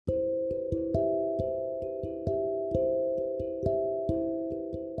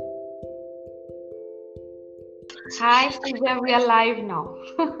Hi, Seeja, we are live now.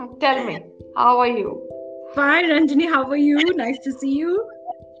 Tell me, how are you? Fine, Ranjini, how are you? Nice to see you.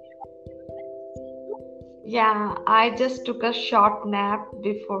 Yeah, I just took a short nap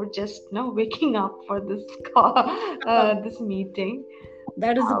before just waking up for this call, Oh, this meeting.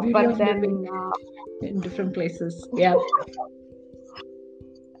 that is the beauty But of living then, in different places. Yeah.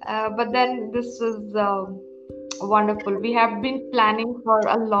 this was wonderful. We have been planning for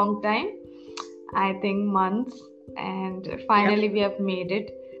a long time, I think months, and Yep. finally we have made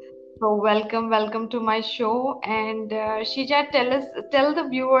it. So welcome to my show. And Shija, tell the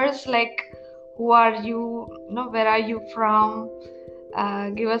viewers like who are you? Where are you from?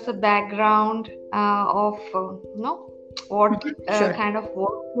 Give us a background of what Sure. kind of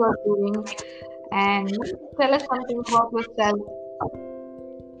work you are doing, and tell us something about yourself.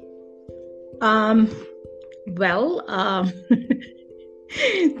 Um, well,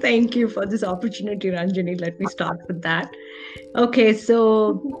 thank you for this opportunity, Ranjini. Let me start with that. Okay, so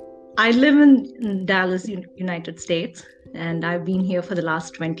I live in Dallas, United States, and I've been here for the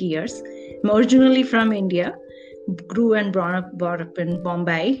last 20 years. I'm originally from India, grew and brought up in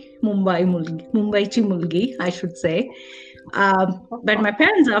Mumbai Chi Mulgi, I should say. But my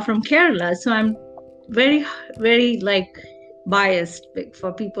parents are from Kerala, so I'm very, very like biased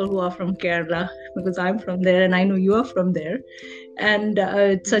for people who are from Kerala because I'm from there and I know you are from there. And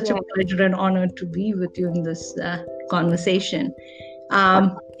it's such a Yeah. pleasure and honor to be with you in this conversation.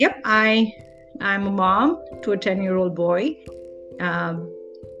 Yep, I'm a mom to a 10-year-old boy. Um,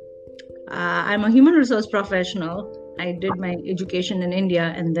 I'm a human resource professional. I did my education in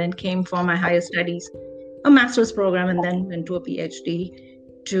India and then came for my higher studies, a master's program, and then went to a PhD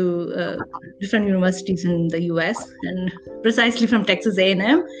to different universities in the US, and precisely from Texas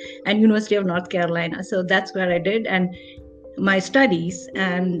A&M and University of North Carolina. So that's where I did and my studies,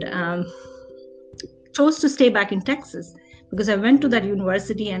 and chose to stay back in Texas because I went to that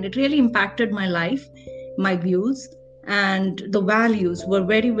university and it really impacted my life, my views, and the values were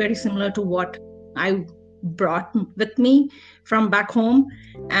very, very similar to what I brought with me from back home.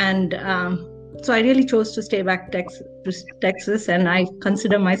 And so I really chose to stay back to Texas, and I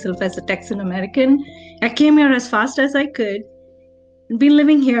consider myself as a Texan American. I came here as fast as I could, been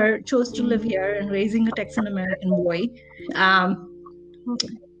living here, chose to live here, and raising a Texan American boy. Um,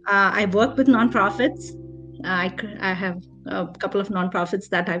 I work with nonprofits. I have a couple of nonprofits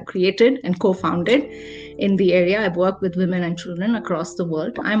that I've created and co-founded in the area. I've worked with women and children across the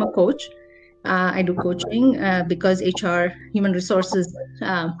world. I'm a coach. I do coaching because HR, human resources,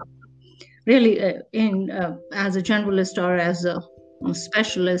 really in as a generalist or as a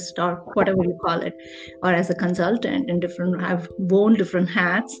specialist or whatever you call it, or as a consultant in different. I've worn different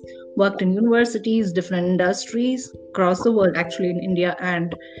hats, worked in universities, different industries across the world, actually in India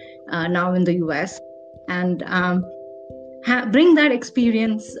and now in the US, and bring that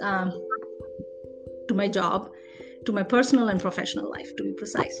experience to my job, to my personal and professional life, to be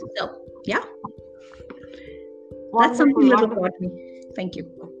precise. So, yeah, that's something Wonderful, little wonderful. about me. Thank you.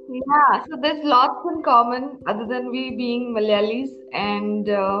 Yeah, so there's lots in common other than we being Malayalis and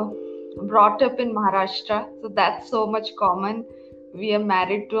brought up in Maharashtra. So that's so much common. We are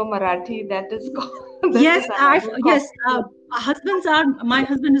married to a Marathi. That is that Yes, is another yes. common. Husbands are. My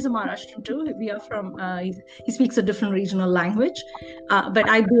husband is a Maharashtrian too. We are from. He speaks a different regional language, but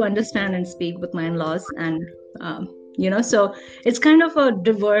I do understand and speak with my in-laws, and so it's kind of a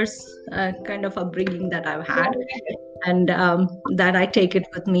diverse kind of upbringing that I've had, and that I take it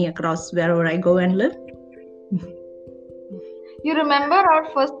with me across wherever I go and live. You remember our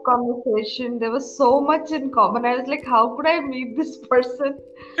first conversation? There was so much in common. I was like, how could I meet this person?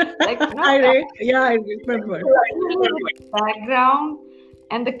 Like, Yeah, I remember. background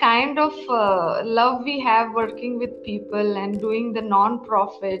and the kind of love we have working with people and doing the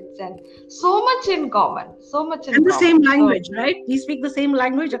non-profits and so much in common. So much in And the same common. So, language, right? We speak the same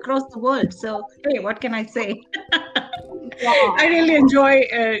language across the world. So, hey, what can I say? I yeah. really enjoy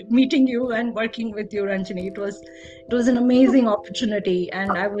meeting you and working with you, Ranjini. It was an amazing opportunity,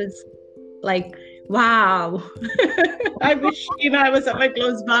 and I was like, wow. I wish I was somewhere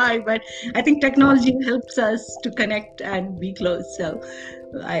close by, but I think technology helps us to connect and be close. So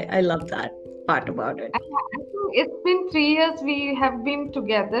I love that part about it. I think it's been 3 years we have been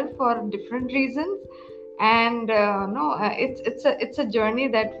together for different reasons, and no, it's a journey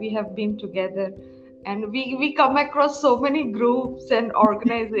that we have been together, and we come across so many groups and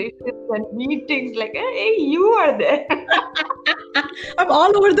organizations and meetings. Like, hey, you are there. I'm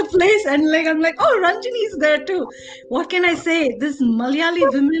all over the place, and I'm like, oh, Ranjini is there too. What can I say? This Malayali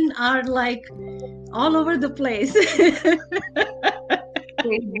women are like all over the place.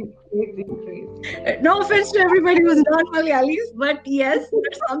 Crazy, crazy, crazy. No offense to everybody who's not Malayalis, but yes,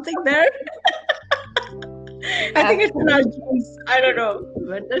 there's something there. I think it's in our genes. I don't know,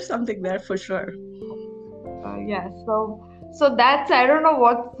 but there's something there for sure. Yeah, so that's, I don't know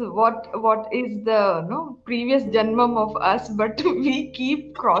what is the no previous janmam of us, but we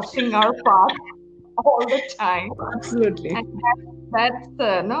keep crossing our path all the time, Absolutely. and that's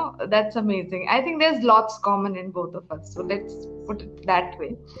no that's amazing. I think there's lots common in both of us, so let's put it that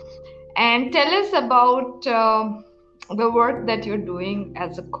way. And tell us about the work that you're doing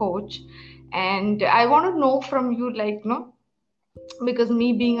as a coach. And I want to know from you, like, no, because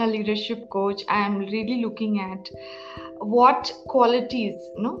me being a leadership coach, I am really looking at what qualities,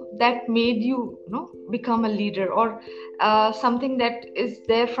 that made you, become a leader, or something that is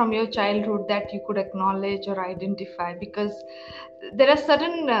there from your childhood that you could acknowledge or identify, because there are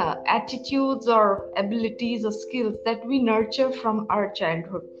certain attitudes or abilities or skills that we nurture from our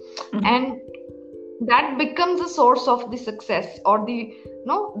childhood, and that becomes a source of the success, or the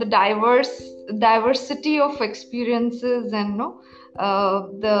the diversity of experiences, and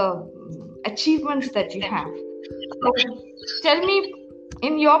the achievements that you have. So tell me,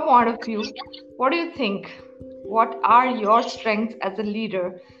 in your point of view, what do you think, what are your strengths as a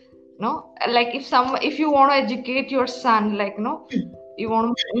leader? Like, if you want to educate your son, like, you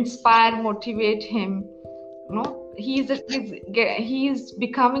want to inspire, motivate him. He's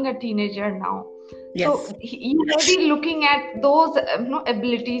becoming a teenager now. Yes. So you may be looking at those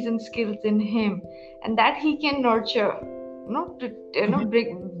abilities and skills in him, and that he can nurture, to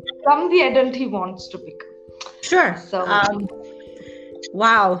become the adult he wants to become. Sure. So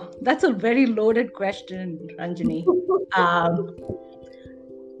wow, that's a very loaded question, Ranjani.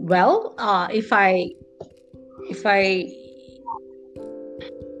 Well, if I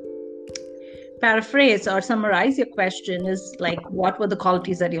paraphrase or summarize your question, is like, what were the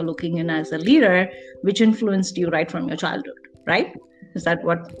qualities that you're looking in as a leader which influenced you right from your childhood, right? Is that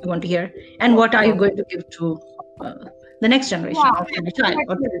what you want to hear? And what are you going to give to the next generation, or to the child,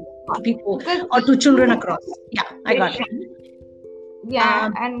 or to people, or to children across? Yeah, I got it. Yeah,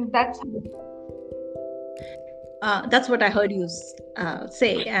 and that's what I heard you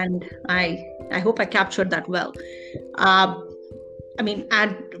say, and I hope I captured that well. I mean,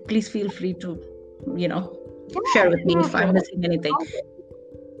 please feel free to, share with me if I'm missing anything.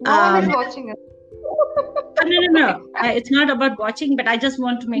 No one is watching us. No. It's not about watching, but I just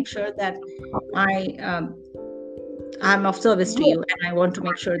want to make sure that I'm of service to you, and I want to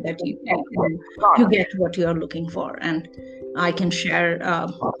make sure that you get what you're looking for, and I can share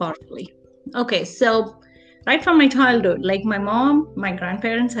powerfully. Okay, so right from my childhood, like my mom, my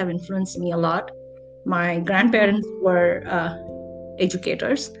grandparents have influenced me a lot. My grandparents were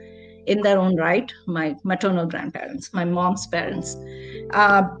educators in their own right. My maternal grandparents, my mom's parents.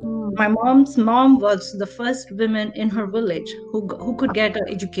 My mom's mom was the first woman in her village who could get an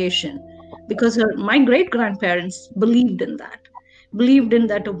education, because my great grandparents believed in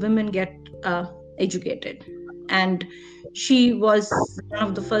that a women get educated, and she was one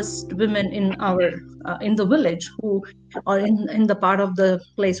of the first women in our in the village who, or in the part of the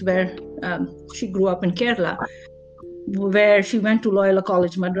place where she grew up in Kerala, where she went to Loyola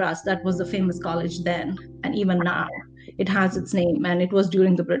College Madras. That was the famous college then, and even now it has its name, and it was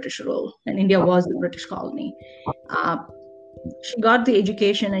during the British rule, and India was the British colony. She got the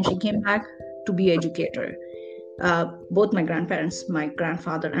education, and she came back to be educator. Both my grandparents, my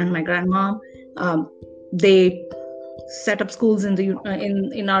grandfather and my grandmom, they set up schools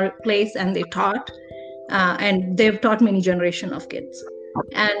in our place, and they taught, and they've taught many generation of kids,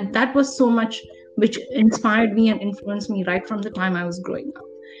 and that was so much which inspired me and influenced me right from the time I was growing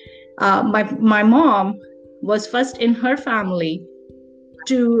up. My mom was first in her family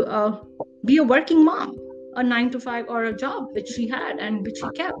to be a working mom, a 9 to 5 or a job which she had and which she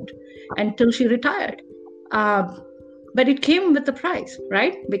kept until she retired. But it came with a price,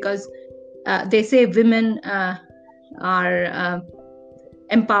 right? Because they say women are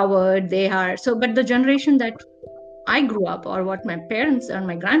empowered. They are so, but the generation that I grew up, or what my parents and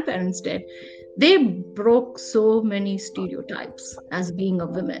my grandparents did, they broke so many stereotypes as being a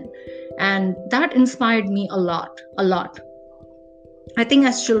woman, and that inspired me a lot. I think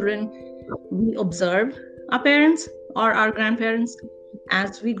as children, we observe our parents or our grandparents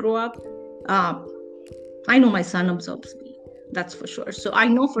as we grow up. I know my son observes me, that's for sure. So I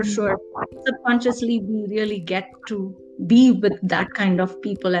know for sure subconsciously we really get to be with that kind of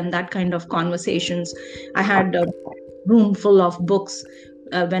people and that kind of conversations. I had a room full of books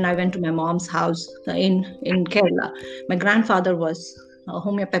when I went to my mom's house in Kerala. My grandfather was a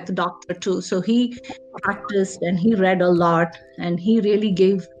homeopathic doctor too, so he practiced and he read a lot, and he really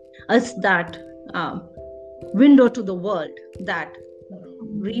gave us that um, window to the world that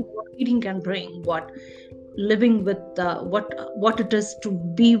reading can bring, what living with what it is to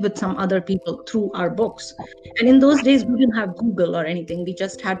be with some other people through our books. And in those days we didn't have Google or anything. We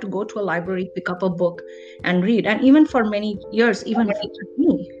just had to go to a library, pick up a book and read. And even for many years, even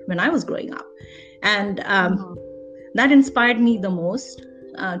me, when I was growing up, and that inspired me the most,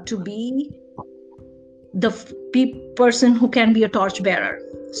 to be the person who can be a torchbearer.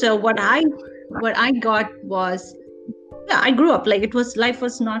 So what I got was, yeah, I grew up like life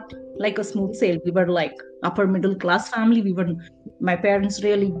was not like a smooth sail. We were like upper middle class family. My parents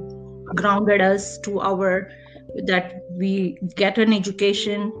really grounded us to that we get an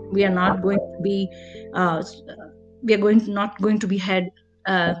education. We are not going to be, not going to be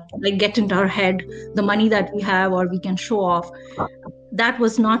like get into our head the money that we have or we can show off. That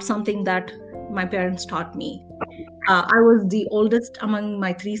was not something that my parents taught me. I was the oldest among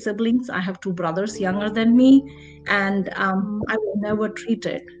my 3 siblings. I have 2 brothers younger than me, and I was never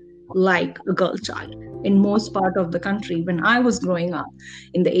treated like a girl child in most part of the country. When I was growing up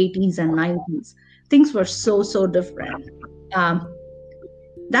in the 80s and 90s, things were so different.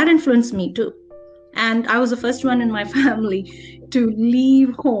 That influenced me too. And I was the first one in my family to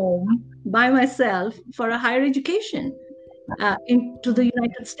leave home by myself for a higher education into the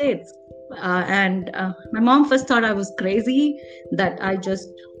United States. My mom first thought I was crazy, that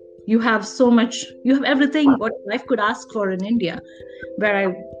you have everything what life could ask for in India.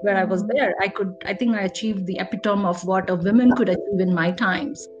 Where I was there, I think I achieved the epitome of what a woman could achieve in my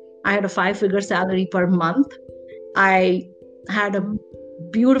times. I had a 5-figure salary per month. I had a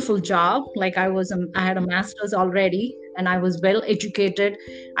beautiful job. Like I had a master's already, and I was well educated.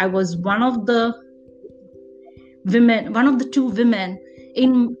 I was one of the 2 women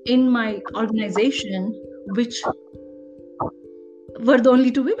in my organization, which were the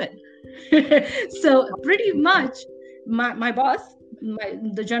only 2 women. So pretty much my boss,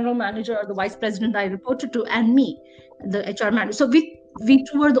 the general manager or the vice president I reported to, and me, the HR manager. So we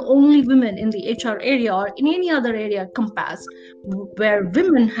 2 were the only women in the HR area or in any other area compass where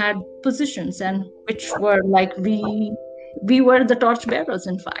women had positions, and which were like we were the torchbearers,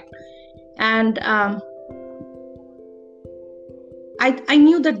 in fact. And I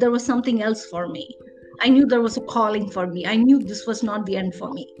knew that there was something else for me. I knew there was a calling for me. I knew this was not the end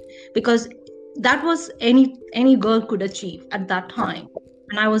for me, because that was any girl could achieve at that time.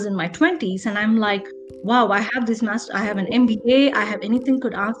 And I was in my 20s, and I'm like, wow, I have this master, I have an MBA, I have anything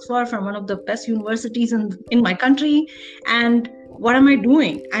could ask for from one of the best universities in my country. And what am I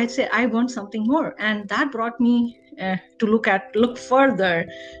doing? I said, I want something more. And that brought me to look further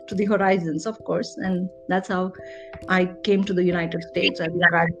to the horizons, of course. And that's how I came to the United States as a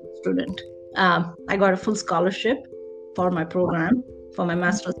graduate student. I got a full scholarship for my program, for my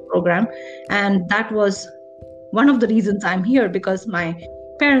master's program. And that was one of the reasons I'm here, because my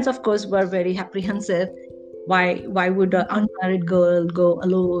parents, of course, were very apprehensive. Why would an unmarried girl go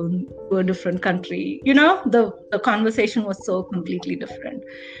alone to a different country? The conversation was so completely different.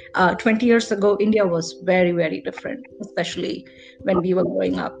 20 years ago, India was very, very different, especially when we were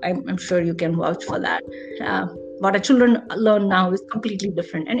growing up. I'm sure you can vouch for that. What our children learn now is completely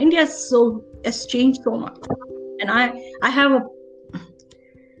different. And India has changed so much. And I have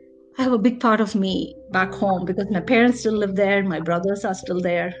a big part of me back home, because my parents still live there, my brothers are still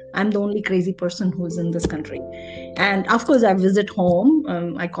there. I'm the only crazy person who's in this country. And of course, I visit home.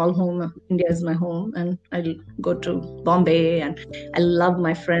 I call home, India is my home, and I go to Bombay, and I love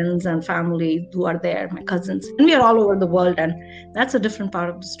my friends and family who are there, my cousins, and we are all over the world. And that's a different part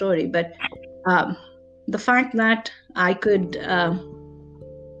of the story. But the fact that I could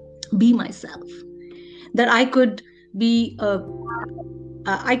be myself, that I could be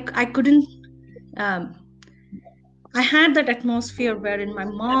I couldn't. I had that atmosphere wherein my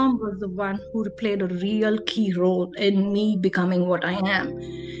mom was the one who played a real key role in me becoming what I am.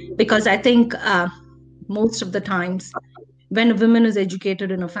 Because I think most of the times when a woman is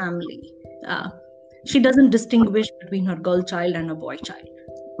educated in a family, she doesn't distinguish between her girl child and a boy child.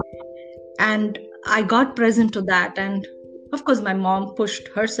 And I got present to that. And of course, my mom pushed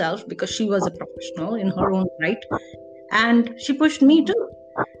herself, because she was a professional in her own right. And she pushed me too.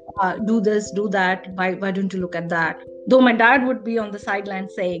 Do this, do that. Why don't you look at that? Though my dad would be on the sideline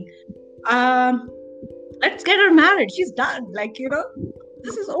saying, let's get her married. She's done. Like,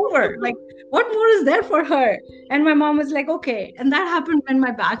 this is over. Like, what more is there for her? And my mom was like, okay. And that happened when my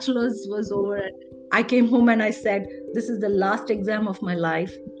bachelor's was over. I came home and I said, this is the last exam of my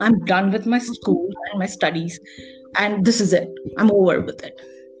life. I'm done with my school and my studies. And this is it. I'm over with it.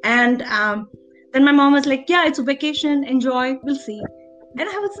 And then my mom was like, yeah, it's a vacation. Enjoy. We'll see. And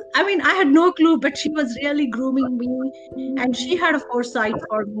I had no clue, but she was really grooming me, and she had a foresight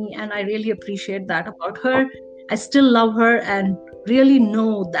for me, and I really appreciate that about her. I still love her and really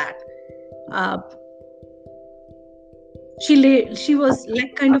know that uh, she was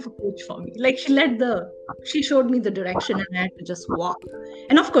like kind of a coach for me. Like she showed me the direction, and I had to just walk.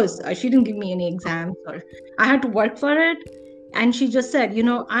 And of course, she didn't give me any exams, or I had to work for it. And she just said,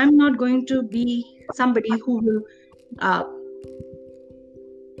 I'm not going to be somebody uh,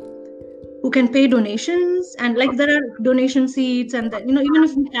 who can pay donations, and like there are donation seats, and that, even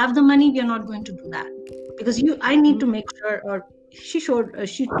if we have the money, we are not going to do that, because I need to make sure. Or she told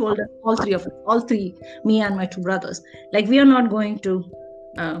us, all three, me and my two brothers, like, we are not going to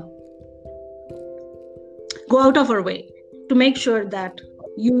go out of our way to make sure that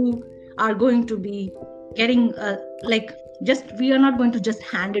you are going to be getting we are not going to just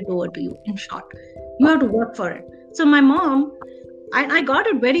hand it over to you. In short, you have to work for it. So my mom, I got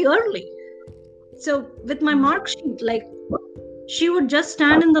it very early. So with my mark sheet, like, she would just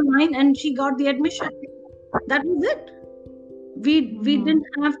stand in the line and she got the admission. That was it. We didn't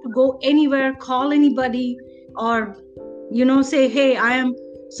have to go anywhere, call anybody, or say, hey, I am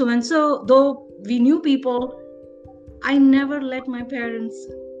so and so. Though we knew people, I never let my parents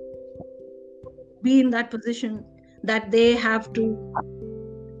be in that position that they have to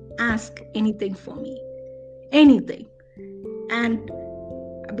ask anything for me, anything. And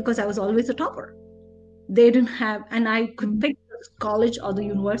because I was always a topper, they didn't have, and I could pick the college or the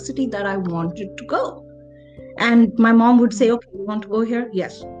university that I wanted to go. And my mom would say, okay, you want to go here?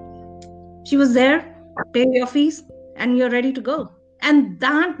 Yes. She was there, pay your fees, and you're ready to go. And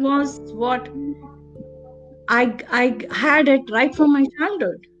that was what I had it right from my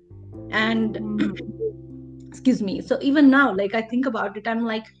childhood. And excuse me. So even now, like, I think about it, I'm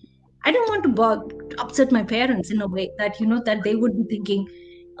like, I don't want to upset my parents in a way that, that they would be thinking,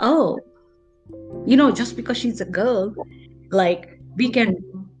 oh, just because she's a girl, like, we can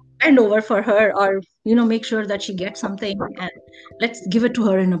bend over for her, or, make sure that she gets something and let's give it to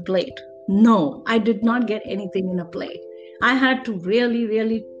her in a plate. No, I did not get anything in a plate. I had to really,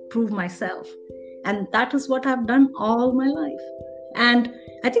 really prove myself. And that is what I've done all my life. And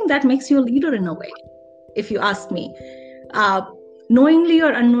I think that makes you a leader in a way, if you ask me. Knowingly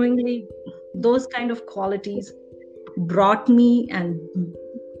or unknowingly, those kind of qualities brought me and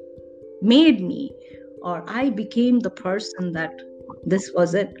made me, or I became the person that this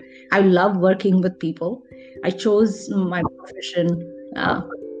was it. I love working with people. I chose my profession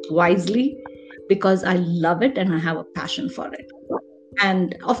wisely because I love it and I have a passion for it.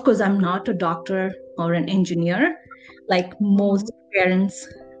 And of course, I'm not a doctor or an engineer like most parents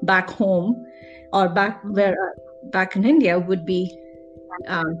back home, or back in India would be.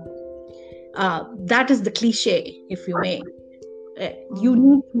 That is the cliche, if you may. You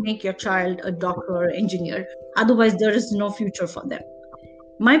need to make your child a doctor or engineer, otherwise there is no future for them.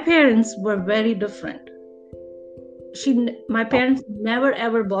 My parents were very different. My parents never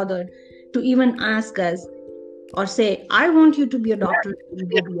ever bothered to even ask us or say, I want you to be a doctor, you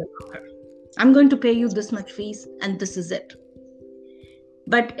go be a doctor. I'm going to pay you this much fees and this is it.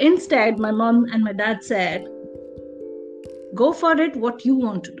 But instead, my mom and my dad said, go for it, what you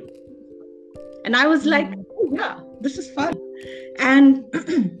want to do. And I was like, oh, yeah, this is fun. And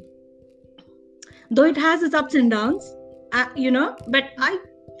though it has its ups and downs, but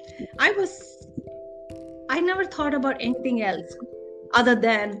I never thought about anything else other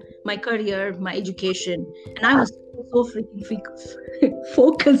than my career, my education. And I was so freaking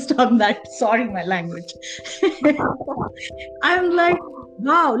focused on that. Sorry, my language. I'm like,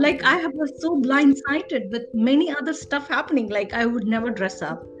 wow, like I was so blindsided with many other stuff happening. Like I would never dress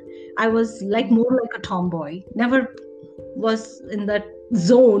up. I was like more like a tomboy. Never was in that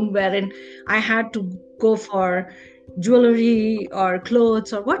zone wherein I had to go for jewelry or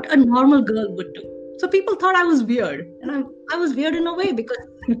clothes or what a normal girl would do. So people thought I was weird, and I was weird in a way, because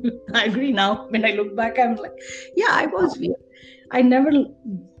I agree now. When I look back, I'm like, yeah, I was weird. I never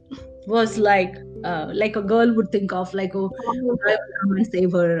was like a girl would think of, like, oh, I will come and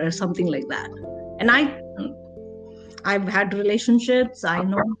save her or something like that. And I've had relationships. I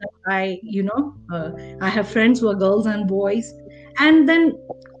know that I have friends who are girls and boys, and then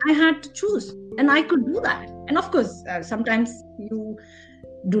I had to choose, and I could do that. And of course, sometimes you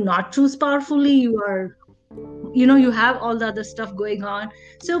do not choose powerfully. You have all the other stuff going on.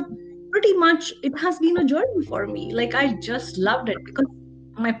 So pretty much it has been a journey for me. Like I just loved it because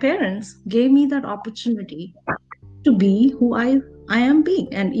my parents gave me that opportunity to be who I am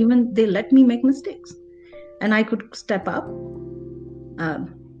being, and even they let me make mistakes. And I could step up,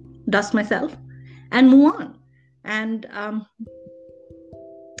 dust myself, and move on. And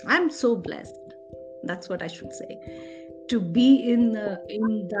I'm so blessed. That's what I should say. To be in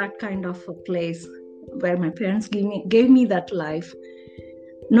that kind of a place where my parents gave me that life,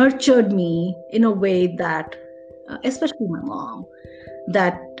 nurtured me in a way that, especially my mom,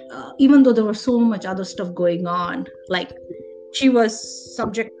 that even though there was so much other stuff going on, like she was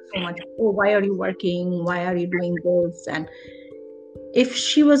subject to so much. Oh, why are you working? Why are you doing this? And if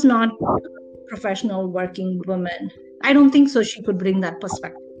she was not a professional working woman, I don't think so she could bring that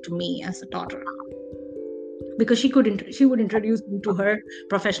perspective to me as a daughter, because she would introduce me to her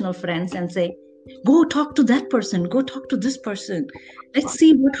professional friends and say, go talk to that person, go talk to this person, let's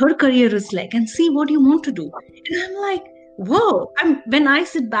see what her career is like and see what you want to do. And I'm like, whoa. When I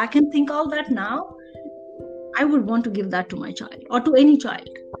sit back and think all that now, I would want to give that to my child or to any child,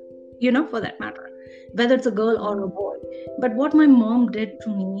 for that matter, whether it's a girl or a boy. But what my mom did to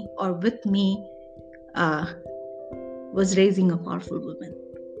me or with me was raising a powerful woman,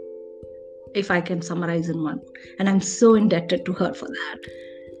 if I can summarize in one. And I'm so indebted to her for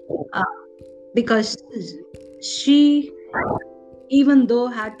that. Because she, even though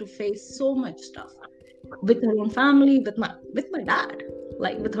had to face so much stuff with her own family, with my dad,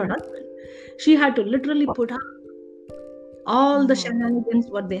 like with her husband, she had to literally put up all the shenanigans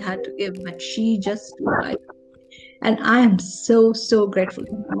what they had to give, but she just stood by. And I am so grateful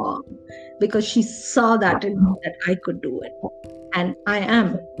to my mom, because she saw that in me, that I could do it, and I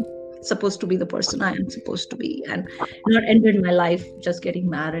am supposed to be the person I am supposed to be, and not ended my life just getting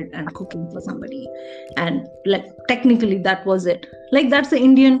married and cooking for somebody. And like technically that was it. Like that's the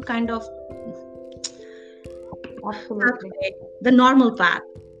Indian kind of pathway, the normal path,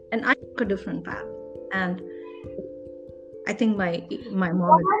 and I took a different path. And I think my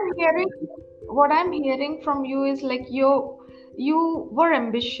mom. What I'm hearing from you is like you were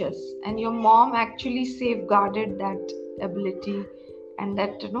ambitious, and your mom actually safeguarded that ability and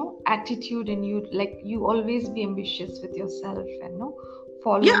that attitude in you, like you always be ambitious with yourself and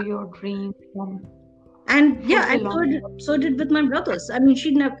follow your dreams and yeah, and so did with my brothers. I mean,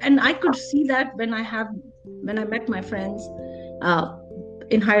 she never, and I could see that when I met my friends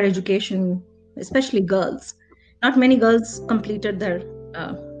in higher education, especially girls. Not many girls completed their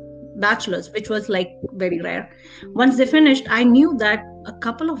bachelor's, which was like very rare. Once they finished, I knew that a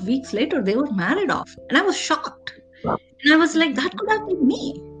couple of weeks later they were married off, and I was shocked. And I was like, that could have been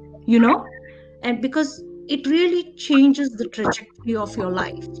me, and because it really changes the trajectory of your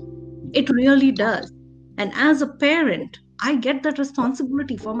life. It really does. And as a parent, I get that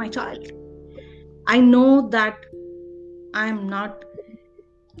responsibility for my child. I know that I'm not,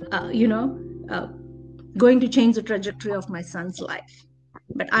 going to change the trajectory of my son's life,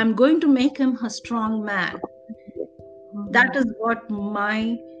 but I'm going to make him a strong man. That is what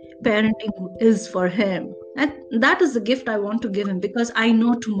my parenting is for him. And that is the gift I want to give him, because I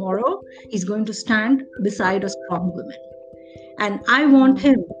know tomorrow he's going to stand beside a strong woman. And I want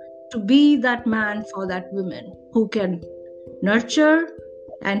him to be that man for that woman who can nurture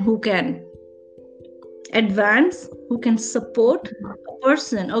and who can advance, who can support a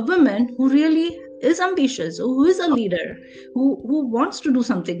person, a woman who really is ambitious, who is a leader, who wants to do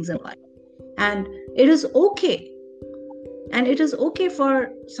some things in life. And it is okay. And it is okay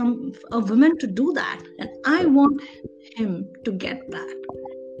for a woman to do that. And I want him to get that.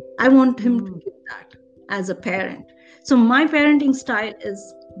 I want him to get that as a parent. So my parenting style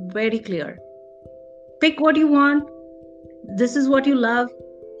is very clear. Pick what you want. This is what you love.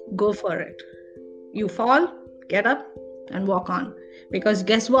 Go for it. You fall, get up and walk on. Because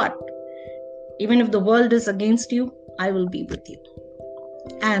guess what? Even if the world is against you, I will be with you.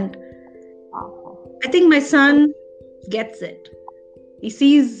 And I think my son gets it. He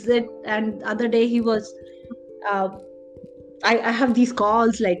sees it. And the other day he was, I have these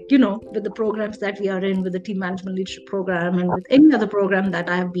calls, like, with the programs that we are in, with the team management leadership program, and with any other program that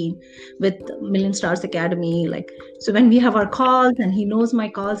I have been with, Million Stars Academy. Like, so when we have our calls and he knows my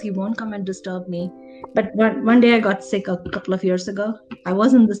calls, he won't come and disturb me. But one day I got sick a couple of years ago. I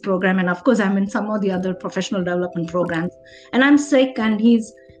was in this program, and of course I'm in some of the other professional development programs, and I'm sick, and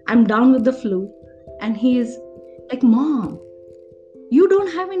I'm down with the flu, and he's like, Mom, you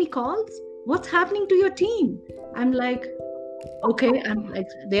don't have any calls? What's happening to your team? I'm like, okay. I'm like,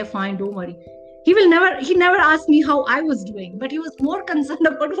 they're fine, don't worry. He never asked me how I was doing, but he was more concerned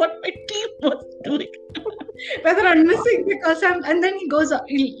about what my team was doing. Whether I'm missing because and then he goes,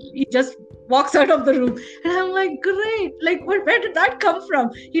 he just walks out of the room. And I'm like, great, like, where did that come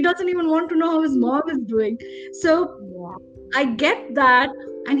from? He doesn't even want to know how his mom is doing. So I get that,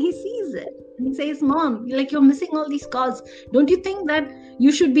 and he sees it. And he says, Mom, like you're missing all these calls. Don't you think that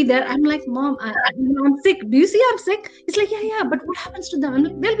you should be there? I'm like, Mom, I'm sick. Do you see I'm sick? He's like, yeah, but what happens to them? I'm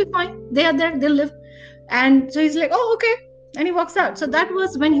like, they'll be fine. They are there, they'll live. And so he's like, oh, okay. And he walks out. So that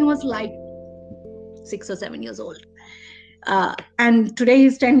was when he was like 6 or 7 years old. And today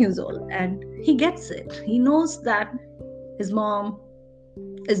he's 10 years old. And he gets it. He knows that his mom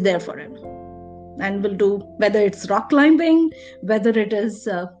is there for him and will do, whether it's rock climbing, whether it is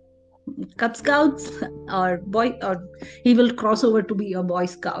Cub Scouts or he will cross over to be a Boy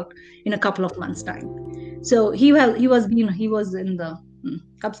Scout in a couple of months' time. So he was in the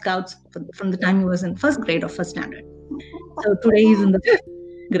Cub Scouts from the time he was in first grade or first standard. So today he's in the fifth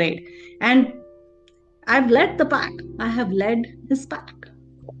grade, and I've led the pack. I have led his pack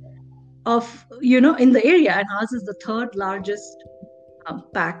of in the area, and ours is the third largest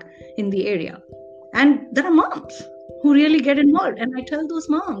pack in the area. And there are moms who really get involved, and I tell those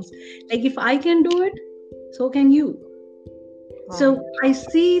moms, like, if I can do it, so can you. So I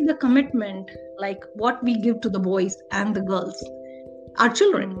see the commitment, like what we give to the boys and the girls, our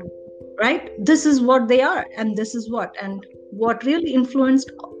children, right? This is what they are, and this is what really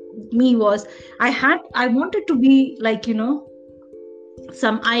influenced me was I wanted to be like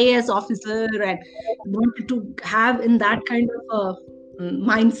some IAS officer, and wanted to have in that kind of a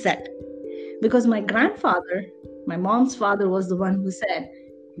mindset, because my grandfather, my mom's father, was the one who said,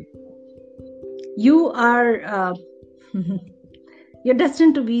 you are you're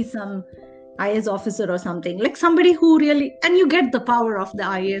destined to be some IAS officer or something, like somebody who really, and you get the power of the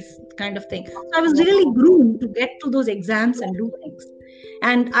IAS kind of thing. So I was really groomed to get to those exams and do things.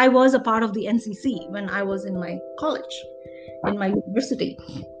 And I was a part of the NCC when I was in my college, in my university.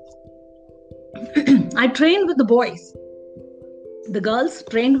 I trained with the boys. The girls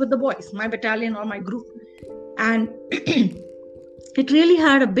trained with the boys, my battalion or my group. And it really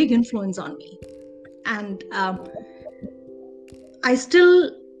had a big influence on me. And I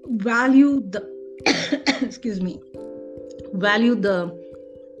still value the value the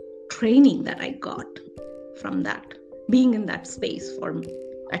training that I got from that, being in that space for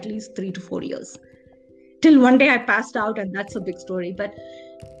at least 3 to 4 years, till one day I passed out, and that's a big story. But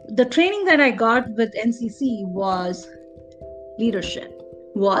the training that I got with NCC was leadership,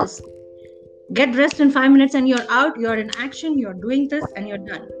 was get dressed in 5 minutes and you're out, you're in action, you're doing this and you're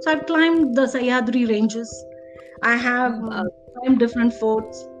done. So I've climbed the Sahyadri ranges. I have climbed different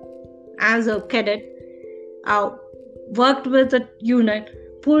forts as a cadet. Worked with a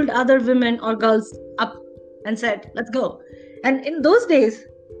unit, pulled other women or girls up and said, let's go. And in those days,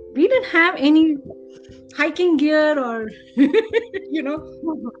 we didn't have any hiking gear or,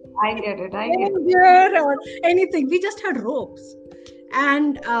 I get it. Gear or anything. We just had ropes.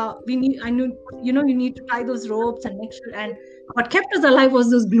 And you need to tie those ropes and make sure. And what kept us alive was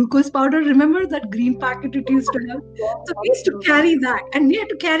this glucose powder. Remember that green packet it used to have? So we used to carry that, and we had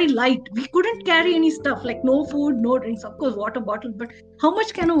to carry light. We couldn't carry any stuff, like no food, no drinks, of course, water bottle. But how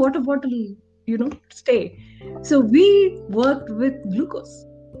much can a water bottle, stay? So we worked with glucose,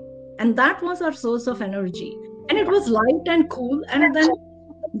 and that was our source of energy. And it was light and cool. And then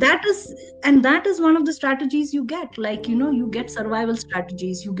that is one of the strategies you get, like you get survival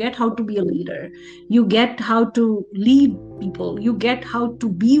strategies, you get how to be a leader, you get how to lead people, you get how to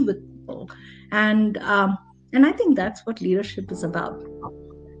be with people. And I think that's what leadership is about.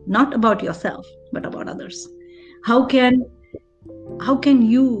 Not about yourself, but about others. How can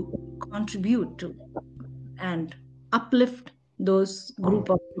you contribute to and uplift those group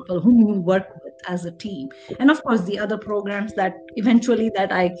of people whom you work with as a team? And of course the other programs that eventually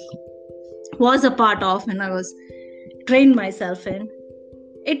that I was a part of and I was trained myself in,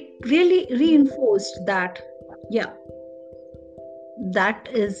 it really reinforced that that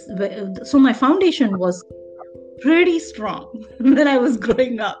is so my foundation was pretty strong when I was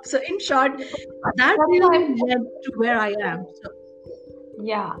growing up. So in short, that really led to where I am.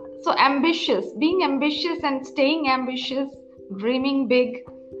 So ambitious, being ambitious and staying ambitious, dreaming big,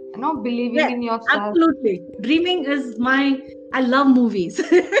 believing in yourself. Absolutely. Dreaming is I love movies.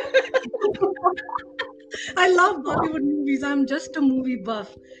 I love Bollywood movies. I'm just a movie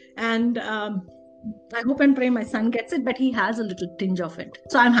buff. And I hope and pray my son gets it, but he has a little tinge of it.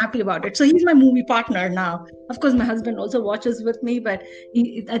 So I'm happy about it. So he's my movie partner now. Of course, my husband also watches with me, but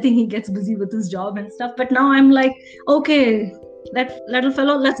I think he gets busy with his job and stuff. But now I'm like, okay, that little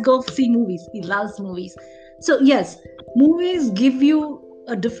fellow, let's go see movies. He loves movies. So yes, movies give you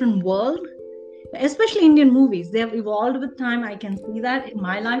a different world, especially Indian movies. They have evolved with time. I can see that in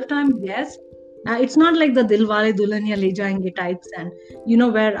my lifetime. Yes. It's not like the Dilwale Dulhaniya Le Jayenge types. And,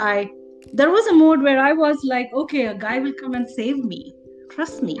 where there was a mode where I was like, okay, a guy will come and save me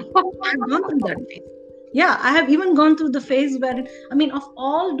Trust me. I've gone through that phase. Yeah, I have even gone through the phase where, I mean, of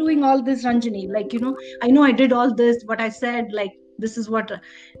all doing all this, Ranjani, like, I know I did all this, what I said, like, this is what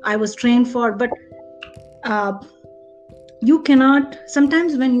I was trained for. But you cannot,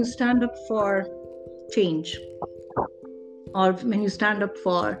 sometimes when you stand up for change, or when you stand up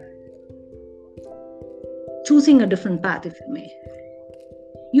for choosing a different path, if you may,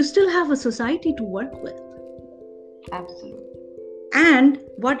 you still have a society to work with. Absolutely. And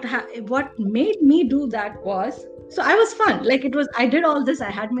what made me do that was, so I was fun. Like, it was, I did all this. I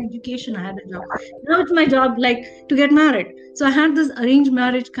had my education. I had a job. Now it's my job, like, to get married. So I had this arranged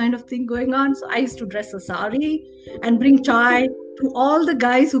marriage kind of thing going on. So I used to dress a sari and bring chai to all the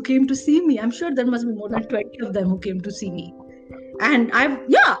guys who came to see me. I'm sure there must be more than 20 of them who came to see me. And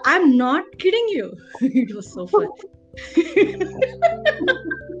I'm not kidding you. It was so fun.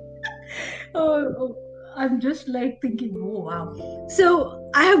 Oh, I'm just like thinking, oh wow. So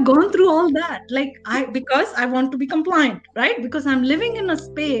I have gone through all that, like, because I want to be compliant, right? Because I'm living in a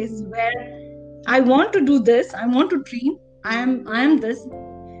space where I want to do this, I want to dream, I am this,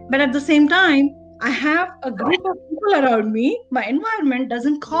 but at the same time, I have a group of people around me. My environment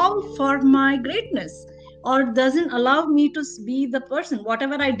doesn't call for my greatness, or doesn't allow me to be the person.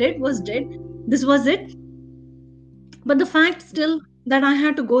 Whatever I did was did. This was it. But the fact still that I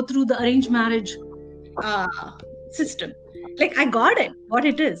had to go through the arranged marriage system, like, I got it, what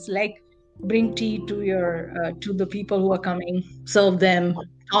it is, like, bring tea to your to the people who are coming, serve them,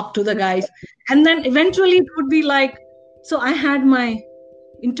 talk to the guys, and then eventually it would be like, so I had my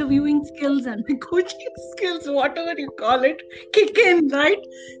interviewing skills and my coaching skills, whatever you call it, kick in, right?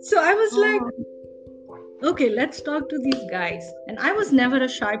 So I was like, okay, let's talk to these guys. And I was never a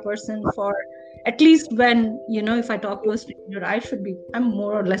shy person, for at least when, if I talk to a stranger, I'm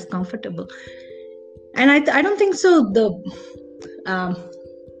more or less comfortable. And I don't think so.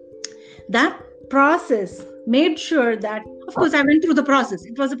 That process made sure that, of course, I went through the process.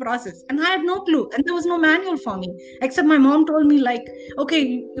 It was a process, and I had no clue, and there was no manual for me, except my mom told me, like, okay,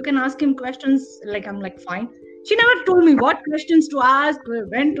 you can ask him questions. Like, I'm like, fine. She never told me what questions to ask,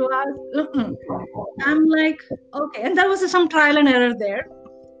 when to ask. I'm like, okay. And there was some trial and error there.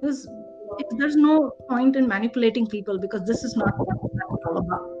 There's no point in manipulating people, because this is not what it's all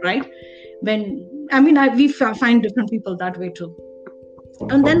about, right? We find different people that way too.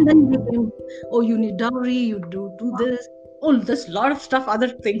 And then we think, oh, you need dowry, you do this. Oh, there's a lot of stuff, other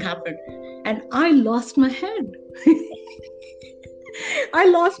thing happened. And I lost my head. I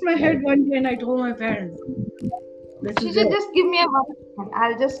lost my head one day, and I told my parents, Seeja, just give me a moment.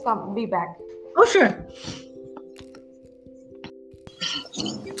 I'll just be back. Oh, sure.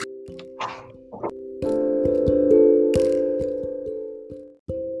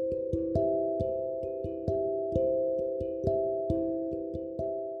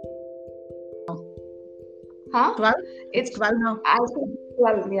 Huh? 12? It's 12 now. I think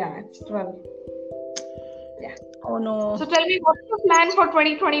 12. Yeah, it's 12. Yeah. Oh no. So tell me, what's your plan for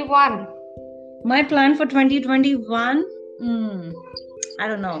 2021? My plan for 2021? I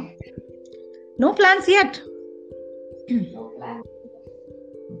don't know. No plans yet. No plans.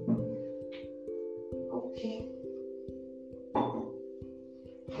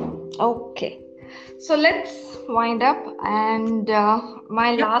 Okay. So let's wind up. And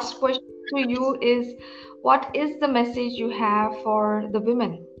my last question to you is, what is the message you have for the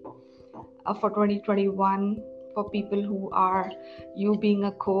women for 2021, for people who are, you being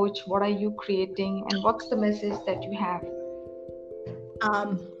a coach, what are you creating, and what's the message that you have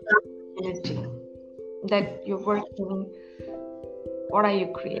that you're working, what are you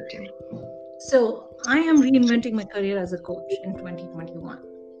creating? So I am reinventing my career as a coach in 2021,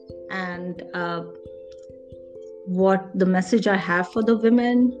 and what the message I have for the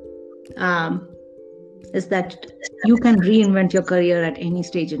women is that you can reinvent your career at any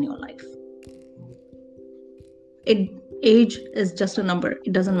stage in your life. Age is just a number.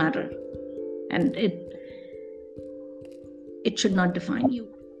 It doesn't matter. And it should not define you,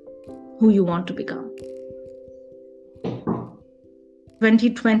 who you want to become.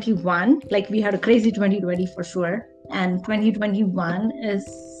 2021, like, we had a crazy 2020 for sure. And 2021 is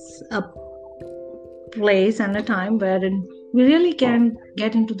a place and a time wherein we really can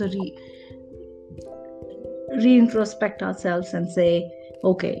get into the reintrospect ourselves and say,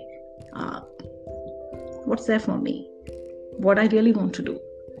 okay, what's there for me? What I really want to do?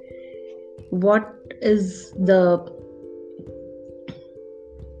 What is the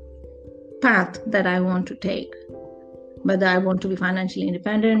path that I want to take? Whether I want to be financially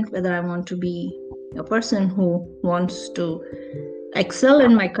independent, whether I want to be a person who wants to excel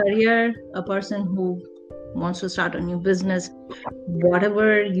in my career, a person who wants to start a new business,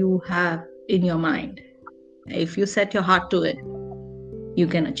 whatever you have in your mind, if you set your heart to it, you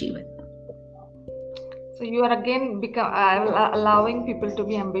can achieve it. So you are again allowing people to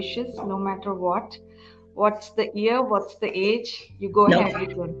be ambitious no matter what. What's the year? What's the age? You go No, ahead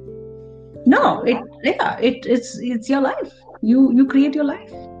with your no, journey, right? it's your life. You create your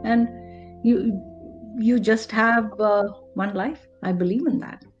life, and you just have one life. I believe in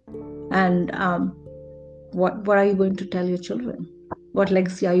that. And what are you going to tell your children? What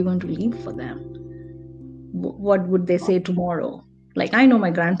legacy are you going to leave for them? What would they say tomorrow? Like, I know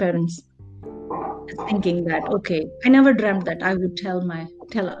my grandparents is thinking that, okay, I never dreamt that I would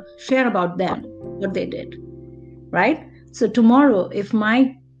share about them what they did, right? So tomorrow, if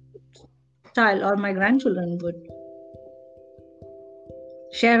my child or my grandchildren would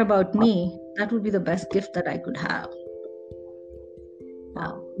share about me, that would be the best gift that I could have.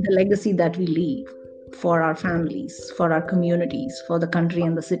 The legacy that we leave for our families, for our communities, for the country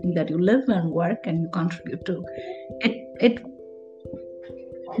and the city that you live and work and you contribute to. It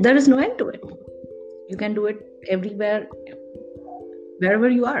there is no end to it. You can do it everywhere, wherever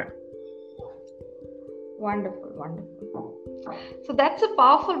you are. Wonderful, wonderful. So that's a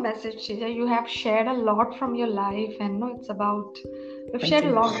powerful message, Seeja. You have shared a lot from your life, and no, it's about you've Thank shared a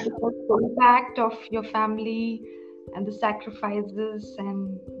you. lot about the impact of your family and the sacrifices,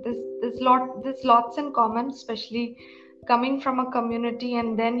 and there's lots in common, especially coming from a community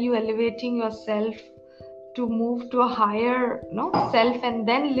and then you elevating yourself to move to a higher self and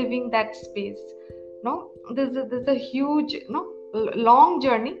then living that space. No, there's a huge long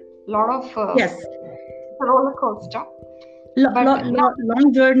journey, lot of Yes. roller coaster. But yeah,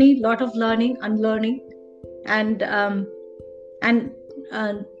 Long journey, lot of learning, unlearning, and and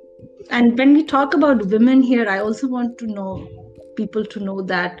uh, and when we talk about women here, I also want to know people to know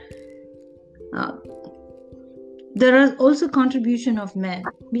that uh, there is also contribution of men.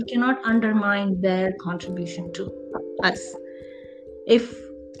 We cannot undermine their contribution to us.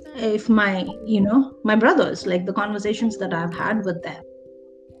 If my my brothers, like the conversations that I've had with them,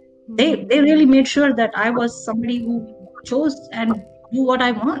 they really made sure that I was somebody who chose and do what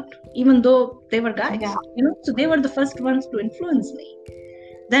I want, even though they were guys. yeah, So they were the first ones to influence me.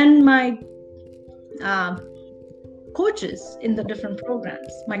 Then my coaches in the different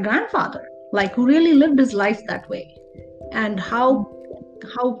programs, my grandfather, like, who really lived his life that way, and how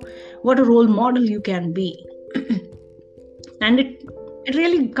what a role model you can be. And it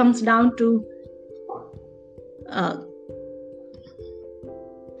really comes down to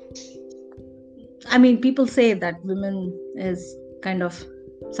I mean, people say that women is kind of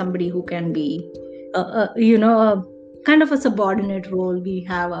somebody who can be a kind of a subordinate role. We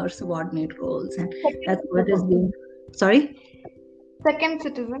have our subordinate roles, and that's what is being sorry second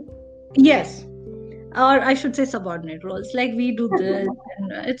citizen. yes, or I should say subordinate roles, like we do this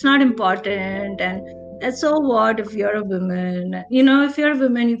and it's not important. And so what if you're a woman? If you're a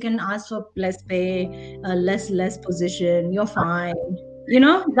woman, you can ask for less pay, less position, you're fine.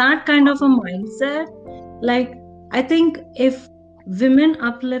 That kind of a mindset. Like, I think if women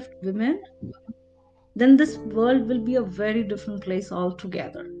uplift women, then this world will be a very different place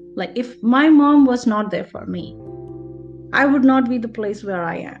altogether. Like, if my mom was not there for me, I would not be the place where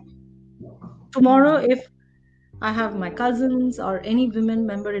I am tomorrow. If I have my cousins or any women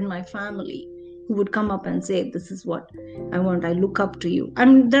member in my family who would come up and say, this is what I want, I look up to you. I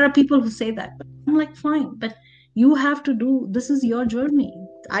mean, there are people who say that, but I'm like, fine, but you have to do, this is your journey.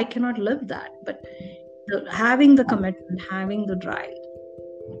 I cannot live that. But having the commitment, having the drive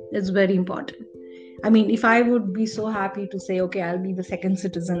is very important. I mean, if I would be so happy to say, okay, I'll be the second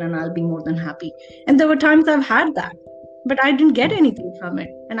citizen and I'll be more than happy. And there were times I've had that, but I didn't get anything from it.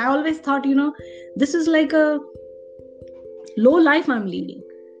 And I always thought, this is like a low life I'm leading.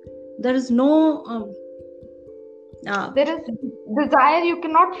 There is no There is desire, you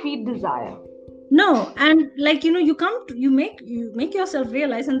cannot feed desire. No, and like, you make yourself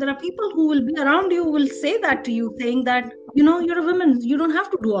realize, and there are people who will be around you who will say that to you, saying that, you're a woman, you don't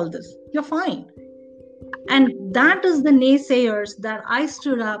have to do all this, you're fine. And that is the naysayers that I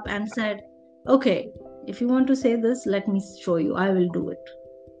stood up and said, okay, if you want to say this, let me show you, I will do it.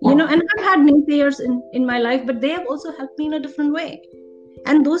 And I've had naysayers in my life, but they have also helped me in a different way.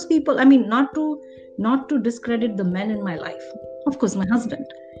 And those people, I mean, not to discredit the men in my life. Of course, my husband,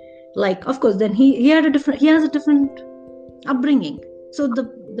 like, of course, then he has a different upbringing. So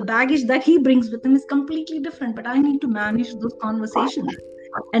the baggage that he brings with him is completely different, but I need to manage those conversations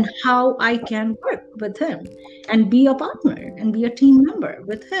and how I can work with him and be a partner and be a team member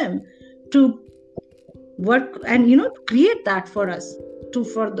with him to work and, to create that for us,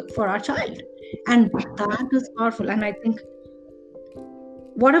 for our child. And that is powerful. And I think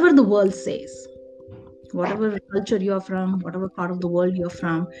whatever the world says, whatever culture you're from, whatever part of the world you're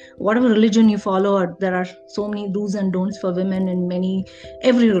from, whatever religion you follow, or there are so many do's and don'ts for women in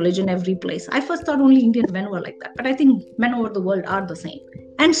every religion, every place. I first thought only Indian men were like that, but I think men over the world are the same.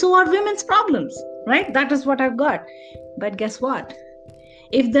 And so are women's problems, right? That is what I've got. But guess what?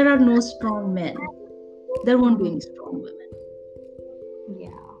 If there are no strong men, there won't be any strong women. Yeah,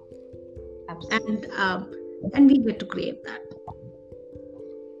 absolutely. And we get to create that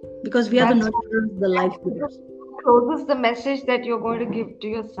because we are the nurturers, the life givers. Closes the message that you're going to give to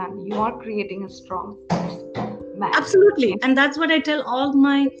your son. You are creating a strong man. Absolutely. And that's what I tell all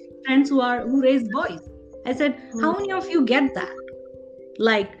my friends who raise boys. I said, how many of you get that?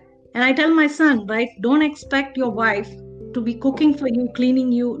 Like, and I tell my son, right, don't expect your wife to be cooking for you,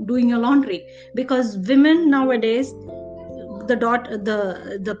 cleaning you, doing your laundry, because women nowadays,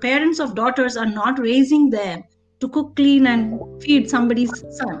 the parents of daughters are not raising them to cook, clean, and feed somebody's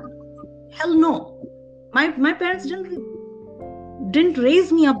son. Hell no. My parents didn't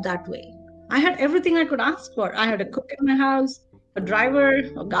raise me up that way. I had everything I could ask for. I had a cook in my house, a driver,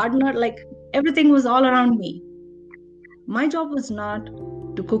 a gardener, like everything was all around me. My job was not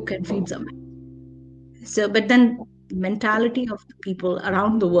to cook and feed somebody. So, but then the mentality of the people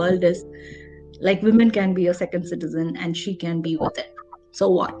around the world is like women can be a second citizen and she can be with it. So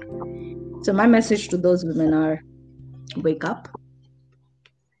what? So my message to those women are wake up,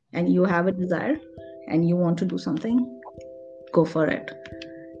 and you have a desire and you want to do something, go for it.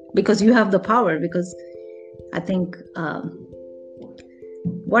 Because you have the power. Because I think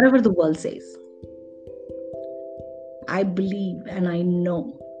whatever the world says, I believe and I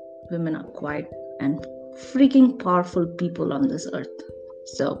know women are quiet and freaking powerful people on this earth.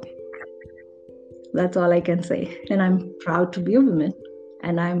 So that's all I can say. And I'm proud to be a woman.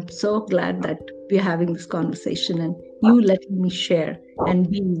 And I'm so glad that we're having this conversation and you letting me share and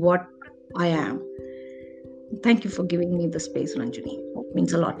be what I am. Thank you for giving me the space, Ranjani. It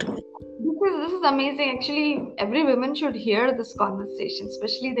means a lot to me. This is amazing. Actually, every woman should hear this conversation,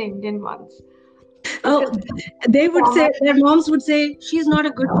 especially the Indian ones. Oh, they would say, their moms would say, she's not a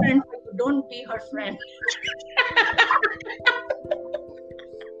good friend, so you don't be her friend.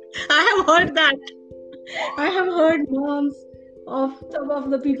 I have heard that. I have heard moms of some of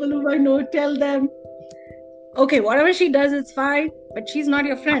the people who I know tell them, okay, whatever she does is fine, but she's not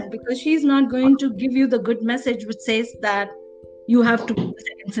your friend because she's not going to give you the good message which says that you have to be a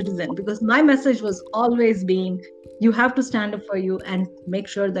second citizen. Because my message was always being, you have to stand up for you and make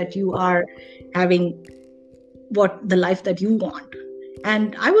sure that you are having the life that you want.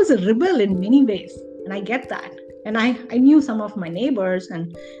 And I was a rebel in many ways, and I get that. And I knew some of my neighbors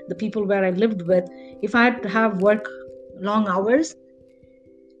and the people where I lived with, if I had to have work long hours,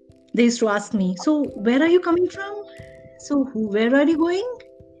 they used to ask me, so where are you coming from? So where are you going?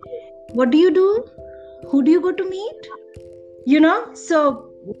 What do you do? Who do you go to meet?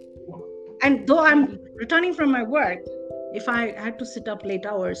 So, and though I'm returning from my work, if I had to sit up late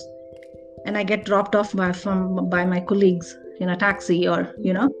hours and I get dropped off by my colleagues in a taxi or,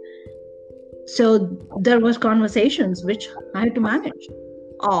 so there was conversations which I had to manage.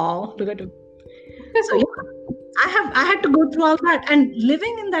 Oh, look at him. So yeah, I had to go through all that, and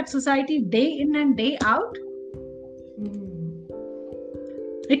living in that society day in and day out,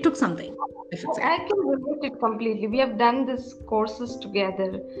 it took something. I can relate it completely. We have done these courses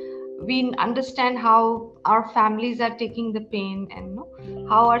together. We understand how our families are taking the pain, and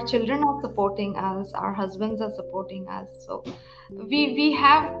how our children are supporting us, our husbands are supporting us. So we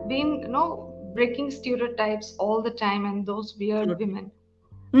have been breaking stereotypes all the time, and those weird women,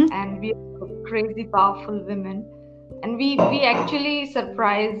 and we are crazy powerful women, and we actually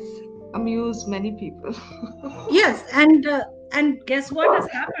surprise, amuse many people. Yes, and guess what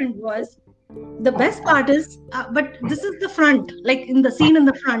has happened was, the best part is, but this is the front, like in the scene in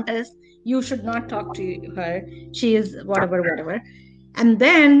the front is, you should not talk to her, she is whatever. And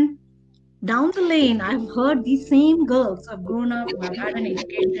then down the lane, I've heard these same girls who have grown up, who have had an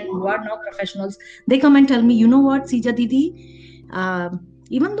education, who are now professionals, they come and tell me, you know what, Seeja Didi,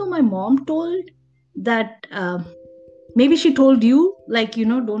 even though my mom told that, maybe she told you, like,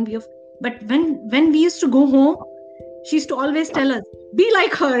 don't be but when we used to go home, she used to always tell us, be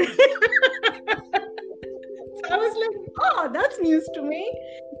like her. So I was like, oh, that's news to me.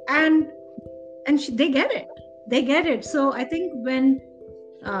 And they get it. So I think when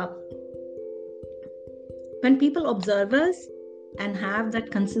people observe us and have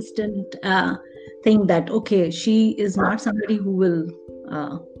that consistent thing that, okay, she is not somebody who will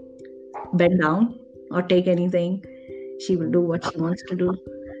bend down or take anything, she will do what she wants to do,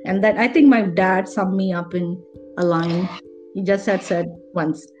 And then I think my dad summed me up in a line. He just had said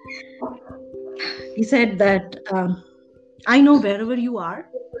once, he said that I know wherever you are,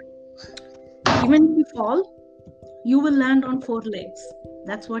 even if you fall, you will land on four legs.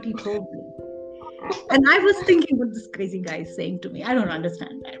 That's what he told me. And I was thinking what this crazy guy is saying to me. I don't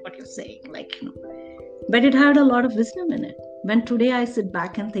understand that, what you're saying. Like, but it had a lot of wisdom in it. When today I sit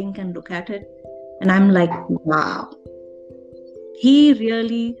back and think and look at it, and I'm like, wow, he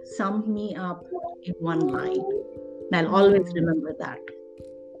really summed me up in one line. And I'll always remember that.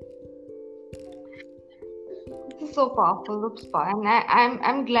 This is so powerful, Upspa, and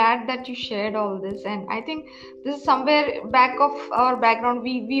I'm glad that you shared all this. And I think this is somewhere back of our background.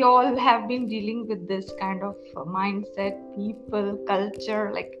 We all have been dealing with this kind of mindset, people,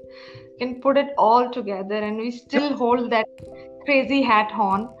 culture. Like, can put it all together, and we still hold that crazy hat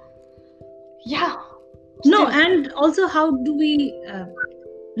on. Yeah. No, and also how do we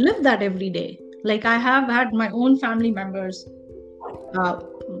live that every day? Like I have had my own family members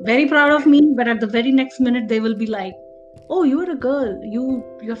very proud of me, but at the very next minute they will be like, "Oh, you're a girl.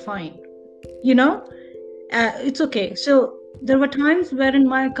 You're fine." It's okay. So there were times wherein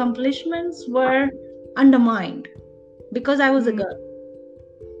my accomplishments were undermined because I was a girl.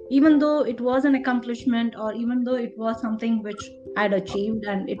 Even though it was an accomplishment, or even though it was something which I'd achieved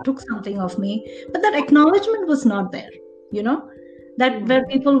and it took something of me, but that acknowledgement was not there, that where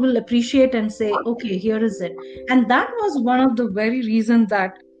people will appreciate and say, okay, here is it. And that was one of the very reasons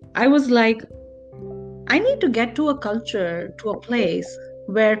that I was like, I need to get to a culture, to a place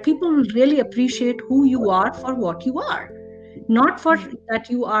where people will really appreciate who you are for what you are, not for that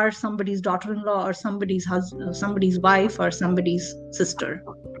you are somebody's daughter-in-law or somebody's wife or somebody's sister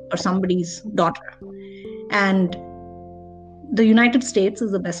or somebody's daughter. And the United States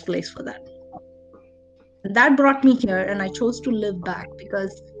is the best place for that. And that brought me here, and I chose to live back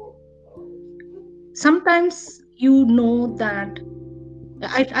because sometimes that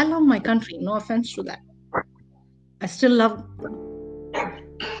I love my country, no offense to that. I still love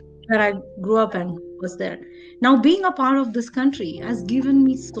where I grew up and was there. Now, being a part of this country has given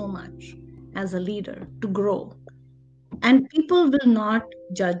me so much as a leader to grow. And people will not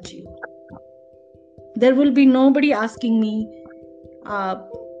judge you. There will be nobody asking me,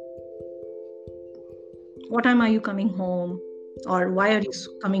 what time are you coming home? Or why are you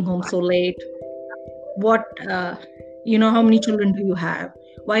coming home so late? What, how many children do you have?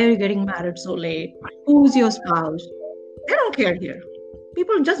 Why are you getting married so late? Who's your spouse? They don't care here.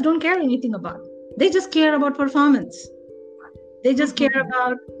 People just don't care anything about it. They just care about performance. They just care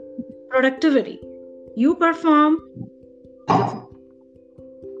about productivity. You perform,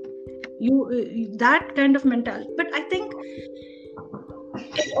 that kind of mentality. But I think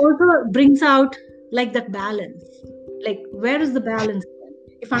it also brings out like that balance. Like, where is the balance?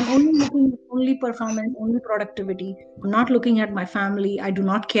 If I'm only looking at only performance, only productivity, I'm not looking at my family, I do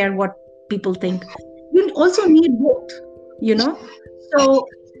not care what people think. You also need both, So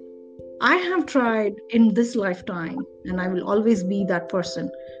I have tried in this lifetime, and I will always be that person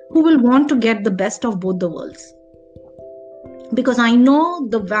who will want to get the best of both the worlds. Because I know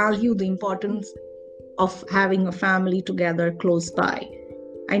the value, the importance of having a family together close by.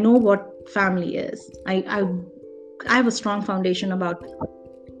 I know what family is. I have a strong foundation about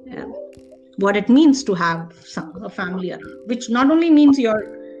what it means to have a family around, which not only means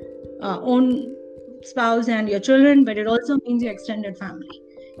your own spouse and your children, but it also means your extended family,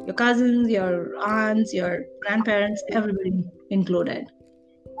 your cousins, your aunts, your grandparents, everybody included.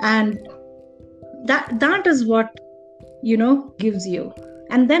 And that is what gives you.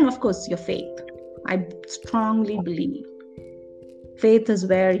 And then of course your faith. I strongly believe faith is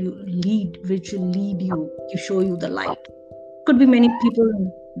where which will lead you, to show you the light. Could be many people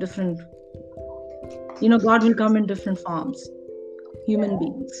in different, God will come in different forms, human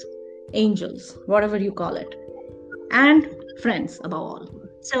beings, angels, whatever you call it, and friends above all.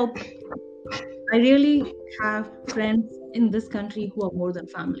 So I really have friends in this country who are more than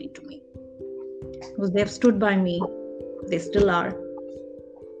family to me, because they have stood by me. They still are.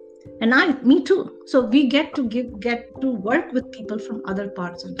 And me too. So we get to work with people from other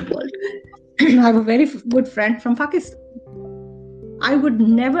parts of the world. I have a very good friend from Pakistan. I would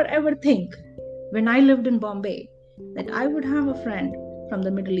never ever think when I lived in Bombay that I would have a friend from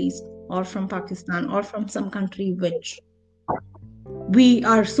the Middle East or from Pakistan or from some country which we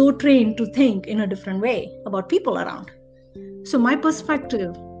are so trained to think in a different way about people around. So my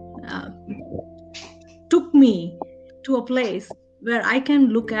perspective took me to a place where I can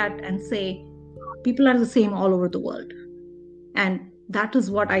look at and say, people are the same all over the world. And that is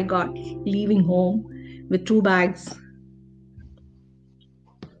what I got leaving home with 2 bags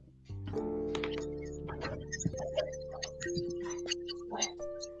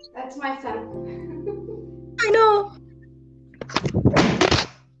my son. I know.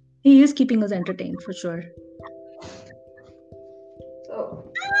 He is keeping us entertained for sure.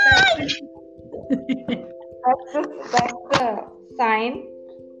 So that's the sign.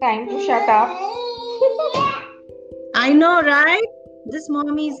 Time to shut up. I know, right? This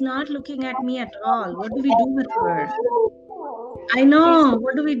mommy is not looking at me at all. What do we do with her? I know.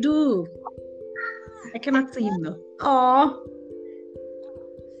 What do we do? I cannot see him though. Oh.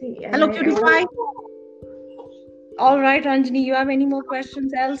 Hello, cutie pie. All right, Anjani, you have any more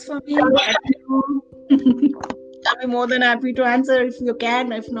questions else for me? I'll be more than happy to answer if you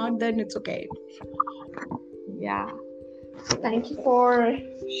can. If not, then it's okay. Yeah. Thank you for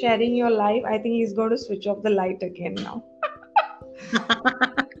sharing your life. I think he's going to switch off the light again now.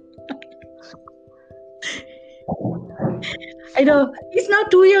 I know. He's now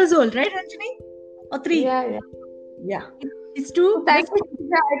 2 years old, right, Anjani? Or 3? Yeah. It's 2? Thank you,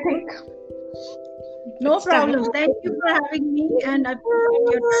 Seeja, I think. No problem. Thank you for having me. And I appreciate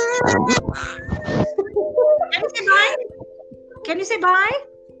your Can you say bye? Can you say bye?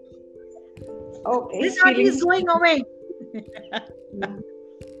 Okay. This hardly is going away.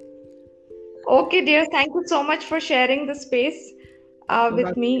 Okay, dear. Thank you so much for sharing the space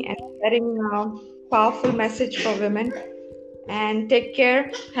with me and sharing a powerful message for women. And take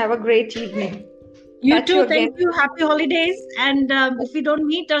care. Have a great evening. You Catch too. you Thank again. you. Happy holidays. And if we don't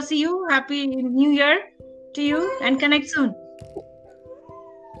meet or see you, Happy New Year to you and connect soon.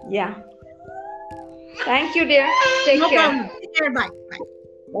 Yeah. Thank you, dear. Take No care. problem. Take care. Bye.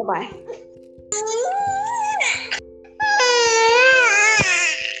 Bye. Bye-bye.